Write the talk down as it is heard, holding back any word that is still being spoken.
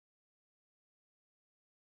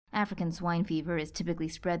African swine fever is typically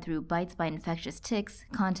spread through bites by infectious ticks,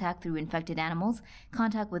 contact through infected animals,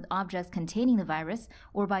 contact with objects containing the virus,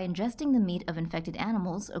 or by ingesting the meat of infected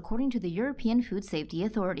animals, according to the European Food Safety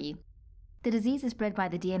Authority. The disease is spread by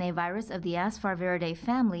the DNA virus of the Asfarviridae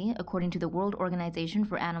family, according to the World Organization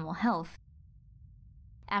for Animal Health.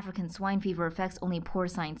 African swine fever affects only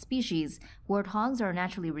porcine species. Warthogs are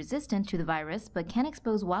naturally resistant to the virus but can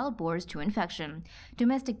expose wild boars to infection.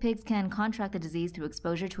 Domestic pigs can contract the disease through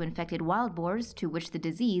exposure to infected wild boars, to which the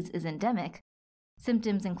disease is endemic.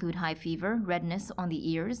 Symptoms include high fever, redness on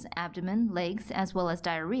the ears, abdomen, legs, as well as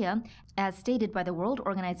diarrhea, as stated by the World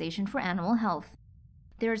Organization for Animal Health.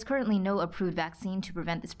 There is currently no approved vaccine to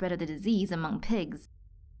prevent the spread of the disease among pigs.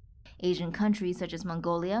 Asian countries such as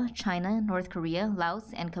Mongolia, China, North Korea,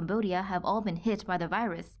 Laos, and Cambodia have all been hit by the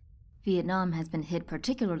virus. Vietnam has been hit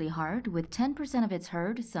particularly hard, with 10% of its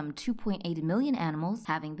herd, some 2.8 million animals,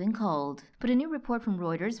 having been culled. But a new report from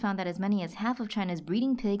Reuters found that as many as half of China's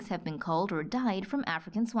breeding pigs have been culled or died from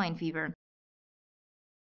African swine fever.